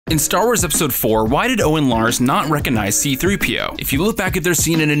In Star Wars Episode 4, why did Owen Lars not recognize C-3PO? If you look back at their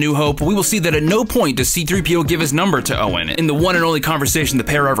scene in A New Hope, we will see that at no point does C-3PO give his number to Owen in the one and only conversation the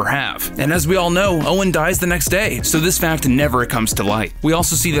pair ever have. And as we all know, Owen dies the next day, so this fact never comes to light. We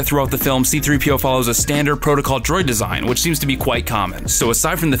also see that throughout the film, C-3PO follows a standard protocol droid design, which seems to be quite common. So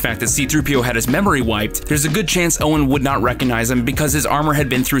aside from the fact that C-3PO had his memory wiped, there's a good chance Owen would not recognize him because his armor had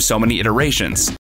been through so many iterations.